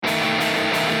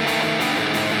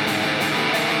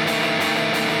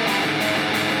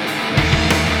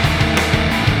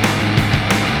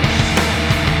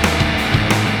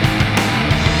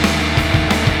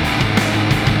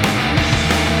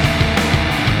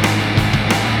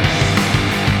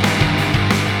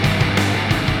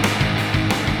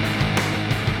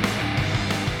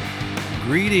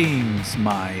Greetings,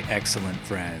 my excellent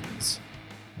friends.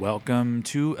 Welcome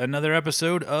to another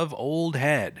episode of Old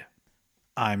Head.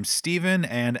 I'm Steven,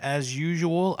 and as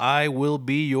usual, I will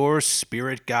be your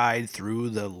spirit guide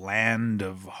through the land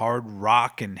of hard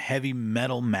rock and heavy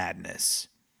metal madness.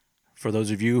 For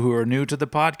those of you who are new to the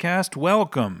podcast,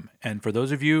 welcome. And for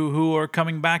those of you who are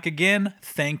coming back again,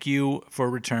 thank you for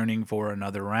returning for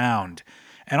another round.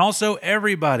 And also,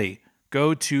 everybody,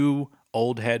 go to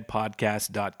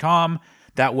oldheadpodcast.com.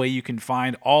 That way you can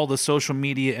find all the social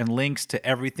media and links to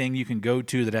everything you can go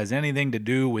to that has anything to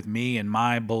do with me and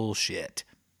my bullshit.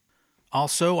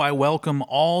 Also, I welcome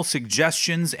all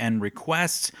suggestions and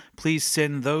requests. Please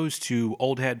send those to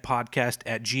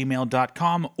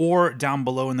oldheadpodcast@gmail.com or down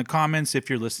below in the comments if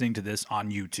you're listening to this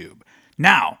on YouTube.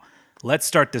 Now, let's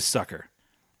start this sucker.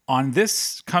 On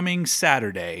this coming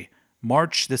Saturday,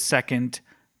 March the 2nd,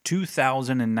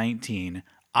 2019,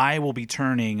 I will be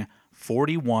turning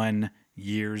 41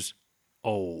 years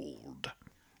old.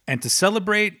 And to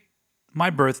celebrate my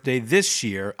birthday this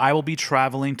year, I will be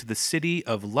traveling to the city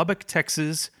of Lubbock,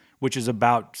 Texas, which is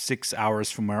about 6 hours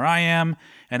from where I am,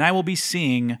 and I will be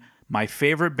seeing my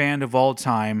favorite band of all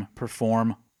time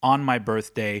perform on my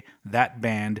birthday. That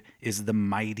band is the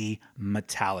mighty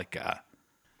Metallica.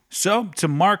 So, to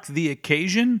mark the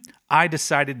occasion, I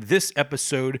decided this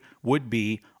episode would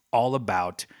be all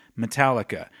about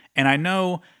Metallica. And I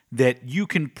know that you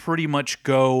can pretty much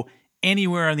go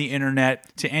anywhere on the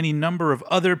internet to any number of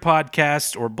other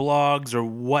podcasts or blogs or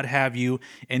what have you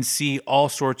and see all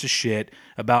sorts of shit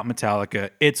about Metallica.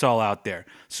 It's all out there.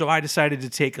 So I decided to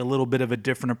take a little bit of a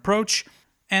different approach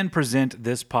and present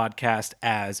this podcast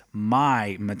as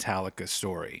my Metallica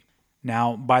story.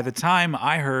 Now, by the time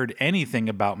I heard anything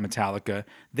about Metallica,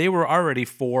 they were already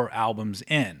 4 albums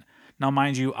in. Now,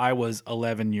 mind you, I was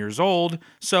 11 years old,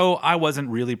 so I wasn't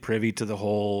really privy to the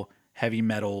whole heavy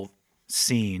metal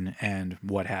scene and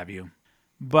what have you.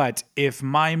 But if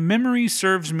my memory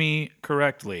serves me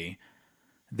correctly,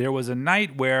 there was a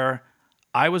night where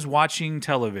I was watching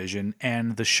television,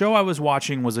 and the show I was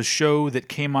watching was a show that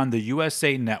came on the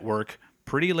USA Network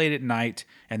pretty late at night,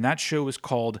 and that show was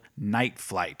called Night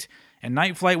Flight. And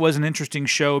Night Flight was an interesting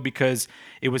show because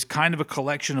it was kind of a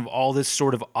collection of all this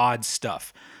sort of odd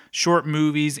stuff. Short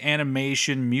movies,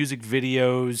 animation, music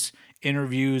videos,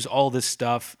 interviews, all this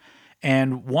stuff.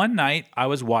 And one night I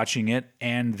was watching it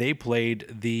and they played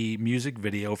the music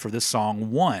video for the song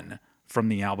One from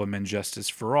the album And Justice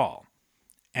for All.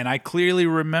 And I clearly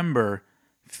remember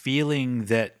feeling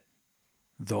that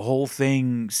the whole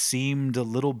thing seemed a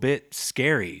little bit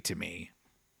scary to me.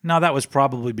 Now that was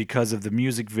probably because of the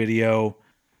music video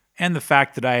and the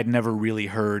fact that I had never really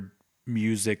heard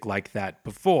music like that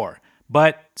before.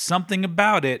 But something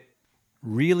about it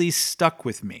really stuck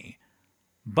with me.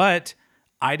 But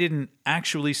I didn't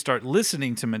actually start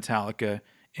listening to Metallica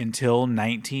until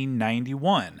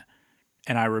 1991.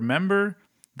 And I remember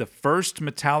the first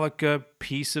Metallica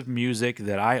piece of music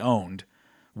that I owned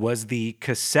was the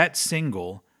cassette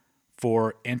single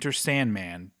for Enter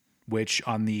Sandman, which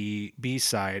on the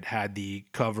B-side had the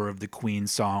cover of the Queen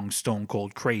song Stone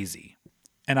Cold Crazy.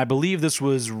 And I believe this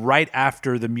was right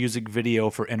after the music video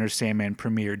for Enter Sandman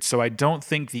premiered, so I don't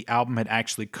think the album had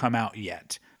actually come out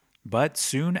yet. But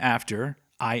soon after,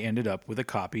 I ended up with a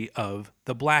copy of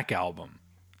the Black Album.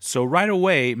 So right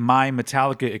away, my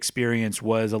Metallica experience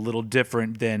was a little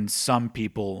different than some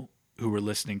people who were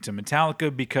listening to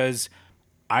Metallica because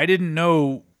I didn't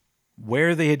know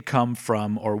where they had come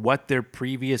from or what their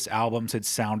previous albums had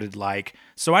sounded like,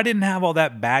 so I didn't have all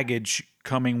that baggage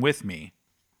coming with me.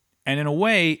 And in a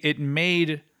way, it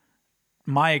made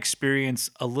my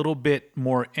experience a little bit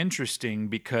more interesting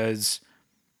because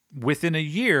within a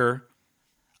year,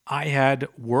 I had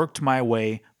worked my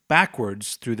way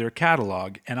backwards through their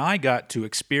catalog, and I got to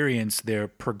experience their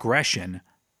progression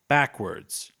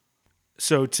backwards.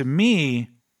 So to me,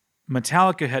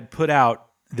 Metallica had put out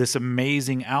this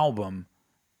amazing album,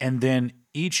 and then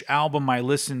each album I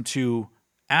listened to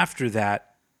after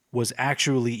that was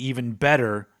actually even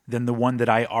better than the one that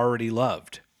I already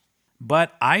loved.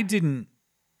 But I didn't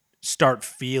start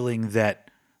feeling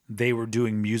that they were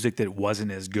doing music that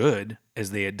wasn't as good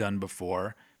as they had done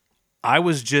before. I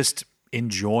was just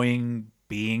enjoying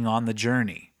being on the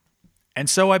journey. And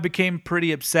so I became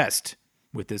pretty obsessed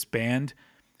with this band.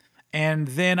 And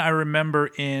then I remember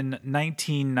in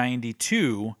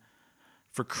 1992,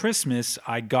 for Christmas,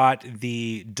 I got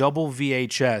the double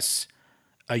VHS,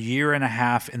 A Year and a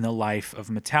Half in the Life of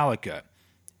Metallica.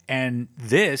 And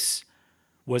this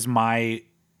was my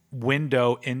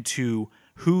window into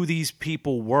who these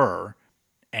people were,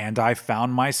 and I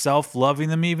found myself loving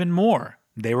them even more.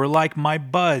 They were like my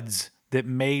buds that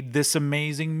made this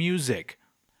amazing music.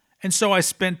 And so I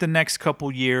spent the next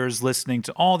couple years listening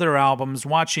to all their albums,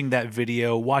 watching that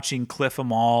video, watching Cliff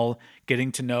 'Em All,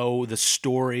 getting to know the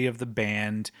story of the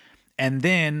band. And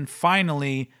then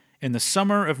finally, in the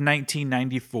summer of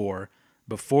 1994,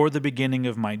 before the beginning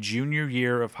of my junior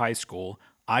year of high school,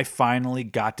 I finally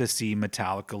got to see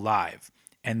Metallica live.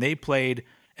 And they played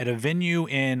at a venue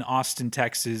in Austin,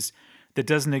 Texas that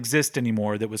doesn't exist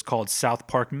anymore that was called South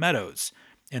Park Meadows.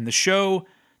 And the show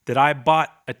that I bought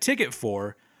a ticket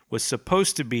for was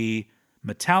supposed to be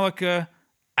Metallica,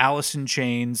 Alice in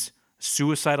Chains,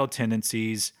 Suicidal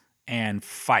Tendencies, and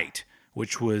Fight,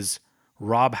 which was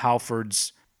Rob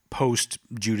Halford's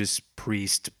post-Judas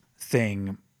Priest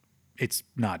thing. It's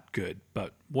not good,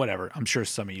 but whatever. I'm sure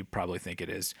some of you probably think it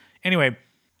is. Anyway,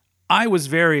 I was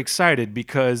very excited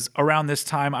because around this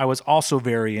time I was also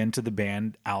very into the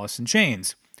band Alice in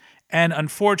Chains. And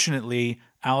unfortunately,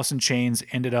 Alice in Chains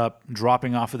ended up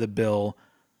dropping off of the bill,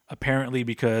 apparently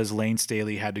because Lane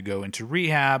Staley had to go into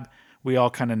rehab. We all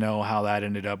kind of know how that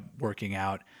ended up working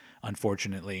out,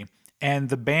 unfortunately. And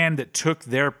the band that took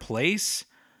their place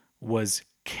was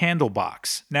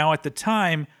Candlebox. Now, at the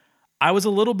time, I was a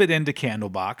little bit into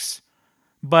Candlebox,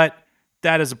 but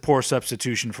that is a poor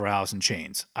substitution for Alice in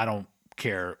Chains. I don't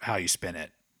care how you spin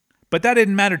it. But that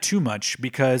didn't matter too much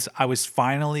because I was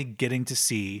finally getting to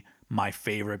see my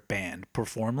favorite band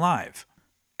perform live.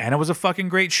 And it was a fucking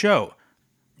great show.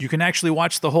 You can actually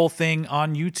watch the whole thing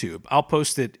on YouTube. I'll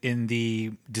post it in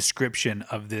the description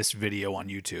of this video on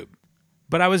YouTube.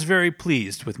 But I was very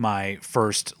pleased with my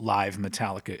first live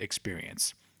Metallica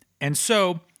experience. And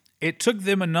so it took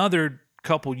them another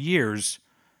couple years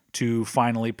to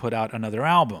finally put out another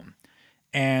album.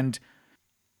 And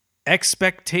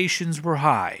expectations were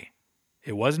high.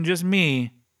 It wasn't just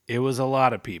me, it was a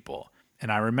lot of people.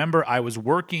 And I remember I was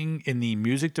working in the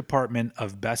music department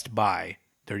of Best Buy.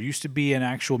 There used to be an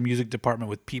actual music department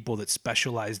with people that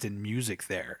specialized in music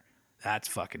there. That's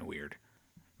fucking weird.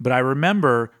 But I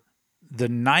remember the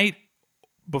night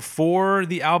before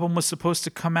the album was supposed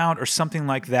to come out or something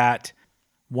like that,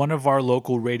 one of our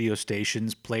local radio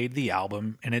stations played the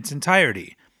album in its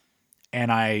entirety.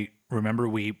 And I remember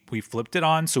we flipped it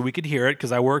on so we could hear it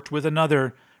because I worked with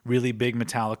another really big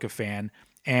Metallica fan.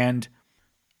 And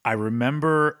I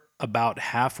remember about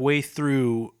halfway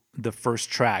through the first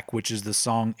track, which is the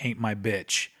song Ain't My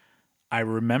Bitch, I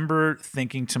remember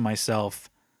thinking to myself,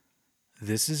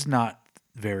 this is not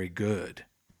very good.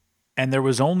 And there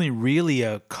was only really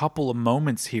a couple of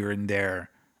moments here and there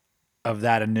of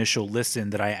that initial listen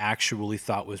that I actually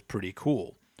thought was pretty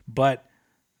cool. But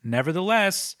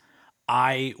nevertheless,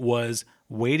 I was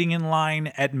waiting in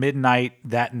line at midnight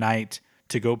that night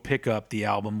to go pick up the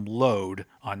album Load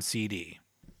on CD.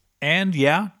 And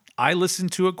yeah, I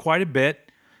listened to it quite a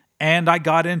bit, and I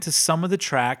got into some of the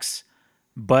tracks,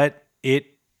 but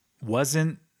it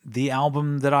wasn't the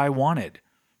album that I wanted.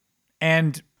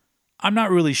 And I'm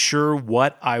not really sure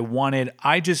what I wanted.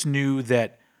 I just knew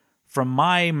that from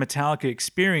my Metallica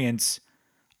experience,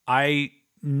 I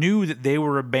knew that they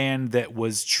were a band that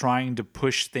was trying to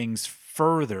push things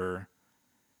further,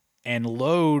 and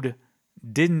Load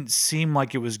didn't seem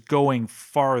like it was going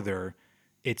farther.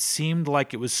 It seemed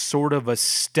like it was sort of a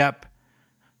step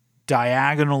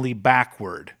diagonally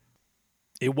backward.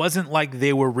 It wasn't like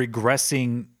they were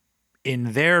regressing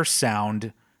in their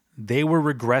sound. They were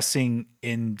regressing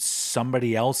in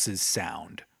somebody else's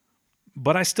sound.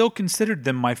 But I still considered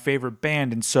them my favorite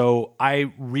band, and so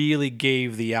I really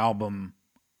gave the album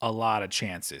a lot of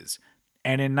chances.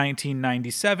 And in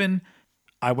 1997,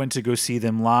 I went to go see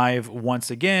them live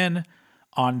once again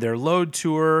on their Load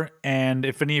tour, and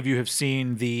if any of you have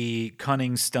seen the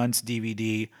Cunning Stunts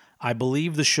DVD, I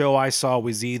believe the show I saw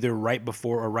was either right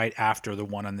before or right after the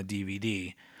one on the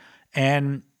DVD.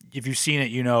 And if you've seen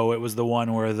it, you know it was the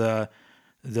one where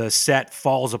the set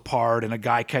falls apart and a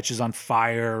guy catches on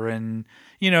fire, and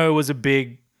you know it was a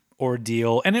big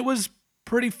ordeal, and it was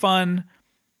pretty fun,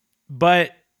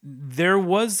 but there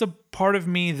was a part of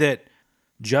me that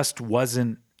just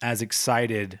wasn't as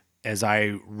excited as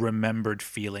I remembered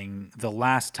feeling the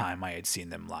last time I had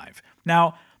seen them live.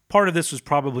 Now, part of this was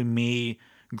probably me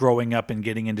growing up and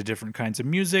getting into different kinds of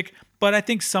music, but I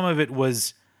think some of it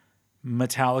was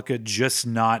Metallica just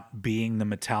not being the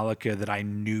Metallica that I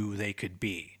knew they could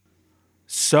be.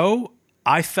 So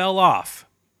I fell off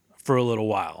for a little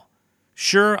while.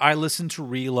 Sure, I listened to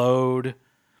Reload,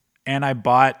 and I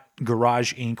bought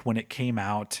Garage Inc. when it came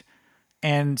out,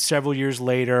 and several years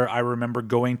later, I remember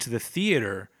going to the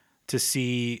theater to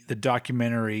see the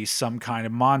documentary Some Kind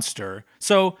of Monster.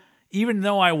 So even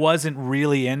though I wasn't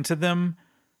really into them,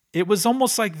 it was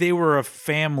almost like they were a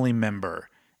family member.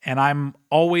 and I'm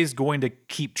always going to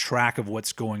keep track of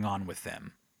what's going on with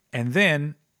them. And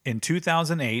then in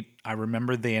 2008, I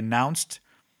remember they announced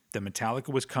that Metallica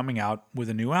was coming out with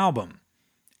a new album.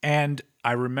 And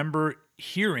I remember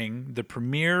hearing the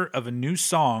premiere of a new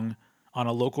song on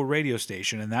a local radio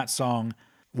station, and that song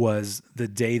was The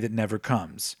Day That Never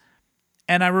Comes.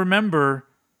 And I remember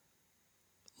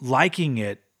liking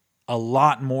it a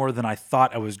lot more than I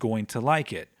thought I was going to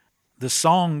like it. The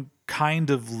song kind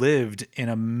of lived in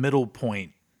a middle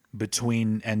point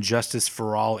between And Justice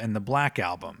for All and the Black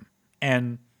Album.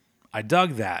 And I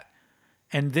dug that.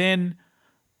 And then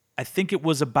I think it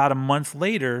was about a month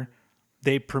later,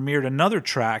 they premiered another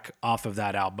track off of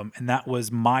that album, and that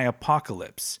was My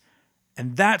Apocalypse.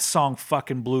 And that song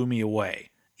fucking blew me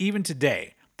away. Even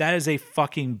today, that is a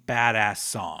fucking badass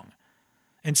song.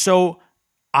 And so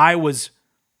I was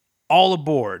all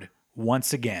aboard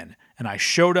once again. And I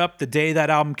showed up the day that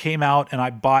album came out and I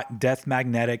bought Death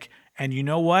Magnetic. And you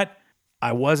know what?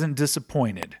 I wasn't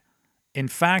disappointed. In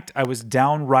fact, I was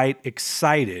downright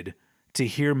excited to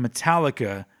hear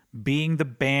Metallica being the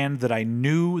band that I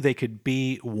knew they could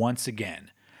be once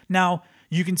again. Now,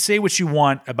 you can say what you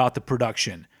want about the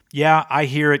production. Yeah, I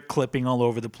hear it clipping all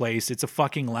over the place. It's a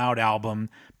fucking loud album.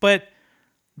 But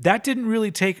that didn't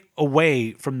really take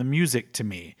away from the music to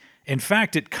me. In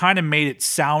fact, it kind of made it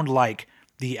sound like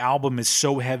the album is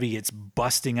so heavy it's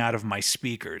busting out of my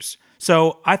speakers.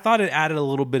 So I thought it added a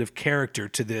little bit of character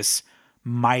to this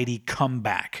mighty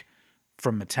comeback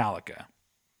from Metallica.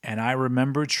 And I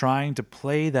remember trying to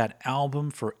play that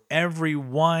album for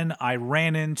everyone I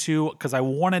ran into because I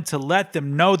wanted to let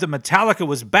them know that Metallica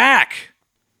was back.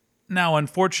 Now,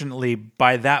 unfortunately,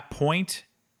 by that point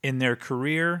in their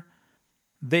career,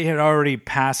 they had already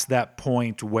passed that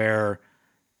point where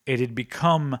it had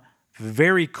become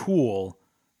very cool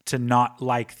to not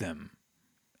like them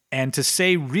and to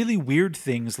say really weird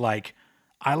things like,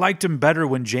 I liked him better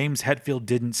when James Hetfield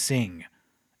didn't sing.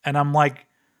 And I'm like,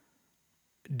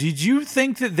 did you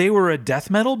think that they were a death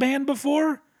metal band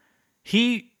before?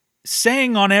 He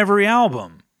sang on every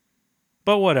album.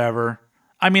 But whatever.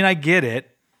 I mean, I get it.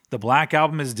 The Black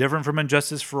Album is different from And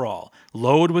Justice for All.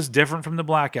 Load was different from the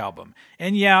Black Album.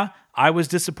 And yeah, I was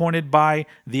disappointed by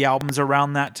the albums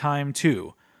around that time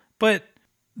too. But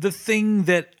the thing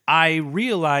that I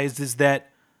realized is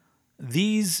that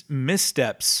these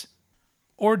missteps,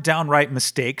 or downright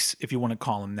mistakes, if you want to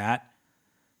call them that,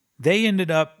 they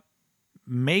ended up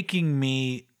making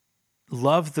me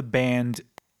love the band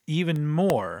even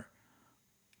more.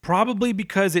 Probably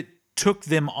because it took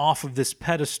them off of this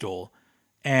pedestal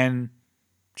and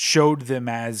showed them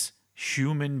as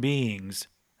human beings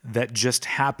that just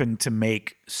happened to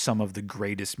make some of the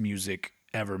greatest music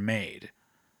ever made.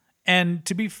 And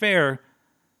to be fair,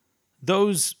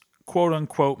 those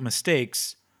quote-unquote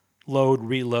mistakes, Load,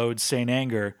 Reload, Saint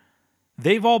Anger,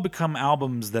 they've all become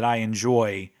albums that I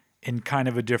enjoy in kind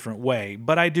of a different way,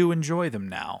 but I do enjoy them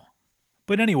now.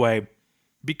 But anyway,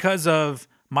 because of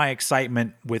my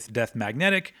excitement with Death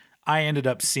Magnetic, I ended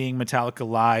up seeing Metallica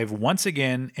live once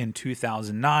again in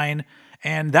 2009,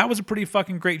 and that was a pretty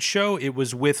fucking great show. It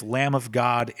was with Lamb of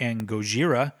God and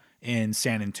Gojira in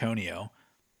San Antonio,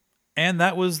 and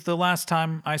that was the last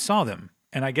time I saw them.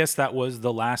 And I guess that was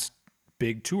the last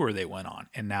big tour they went on.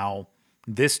 And now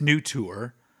this new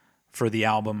tour for the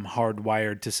album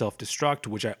Hardwired to Self-Destruct,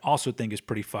 which I also think is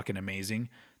pretty fucking amazing,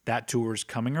 that tour is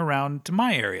coming around to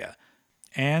my area.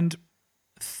 And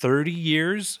 30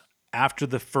 years after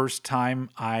the first time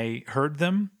I heard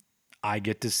them, I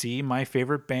get to see my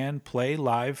favorite band play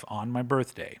live on my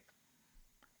birthday.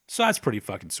 So that's pretty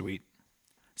fucking sweet.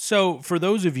 So for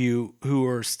those of you who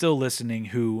are still listening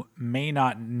who may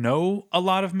not know a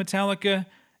lot of Metallica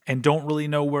and don't really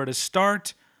know where to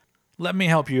start, let me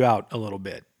help you out a little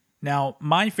bit. Now,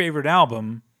 my favorite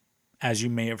album, as you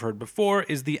may have heard before,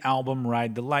 is the album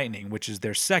Ride the Lightning, which is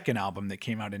their second album that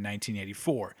came out in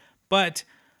 1984. But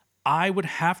I would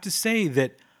have to say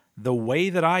that the way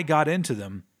that I got into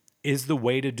them is the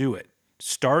way to do it.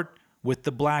 Start with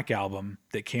the Black Album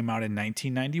that came out in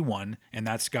 1991, and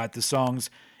that's got the songs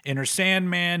Inner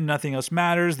Sandman, Nothing Else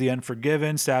Matters, The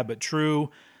Unforgiven, Sad But True,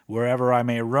 Wherever I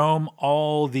May Roam,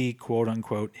 all the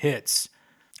quote-unquote hits.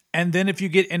 And then if you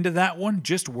get into that one,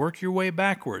 just work your way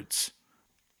backwards.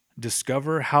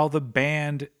 Discover how the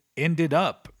band ended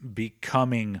up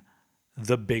becoming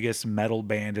the biggest metal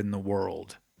band in the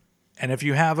world. And if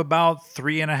you have about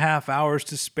 3.5 hours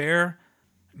to spare,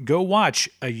 go watch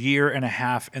A Year and a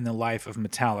Half in the Life of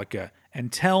Metallica and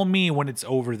tell me when it's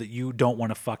over that you don't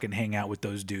want to fucking hang out with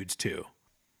those dudes too.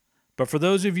 But for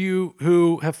those of you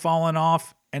who have fallen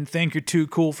off and think you're too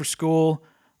cool for school,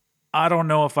 I don't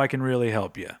know if I can really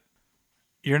help you.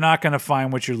 you're not going to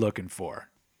find what you're looking for.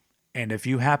 And if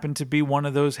you happen to be one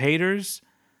of those haters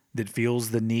that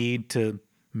feels the need to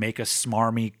make a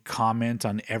smarmy comment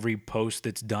on every post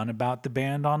that's done about the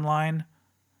band online,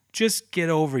 just get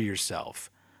over yourself.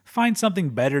 Find something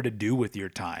better to do with your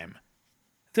time.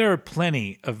 There are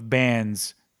plenty of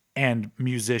bands and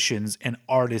musicians and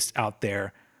artists out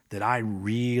there that I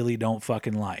really don't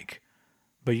fucking like.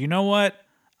 But you know what?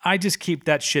 I just keep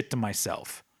that shit to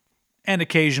myself. And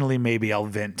occasionally maybe I'll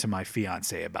vent to my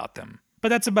fiance about them. But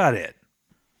that's about it.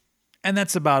 And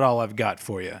that's about all I've got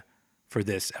for you for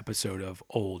this episode of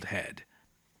Old Head.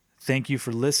 Thank you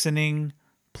for listening.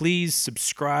 Please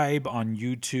subscribe on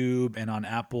YouTube and on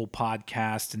Apple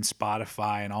Podcasts and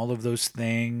Spotify and all of those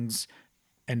things.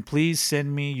 And please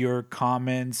send me your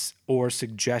comments or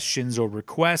suggestions or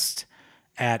requests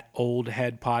at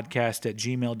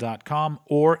oldheadpodcast@gmail.com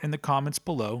or in the comments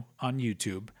below on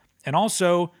YouTube. And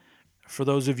also, for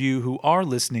those of you who are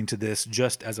listening to this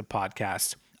just as a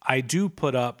podcast, I do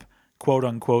put up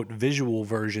quote-unquote visual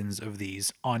versions of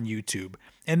these on YouTube,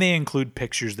 and they include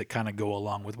pictures that kind of go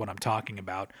along with what I'm talking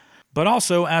about. But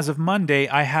also, as of Monday,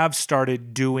 I have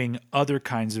started doing other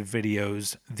kinds of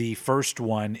videos. The first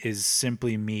one is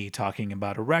simply me talking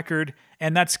about a record,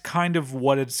 and that's kind of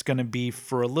what it's going to be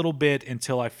for a little bit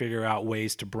until I figure out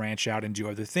ways to branch out and do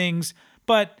other things.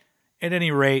 But at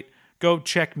any rate, go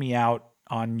check me out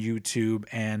on YouTube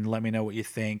and let me know what you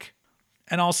think.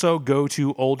 And also go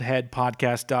to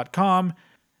oldheadpodcast.com,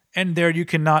 and there you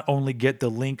can not only get the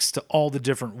links to all the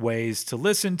different ways to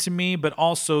listen to me, but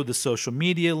also the social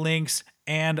media links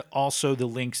and also the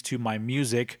links to my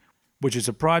music, which is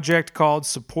a project called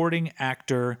Supporting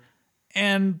Actor.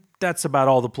 And that's about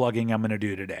all the plugging I'm going to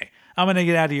do today. I'm going to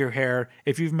get out of your hair.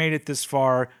 If you've made it this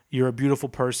far, you're a beautiful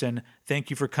person. Thank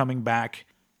you for coming back.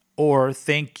 Or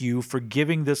thank you for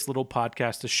giving this little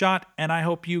podcast a shot, and I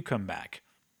hope you come back.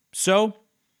 So,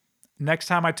 next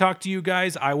time I talk to you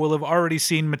guys, I will have already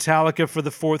seen Metallica for the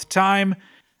 4th time.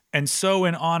 And so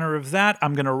in honor of that,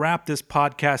 I'm going to wrap this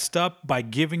podcast up by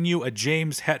giving you a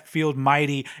James Hetfield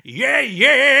mighty, yeah,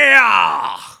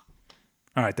 yeah!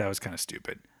 All right, that was kind of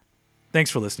stupid.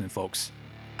 Thanks for listening, folks.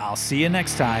 I'll see you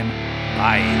next time.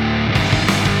 Bye.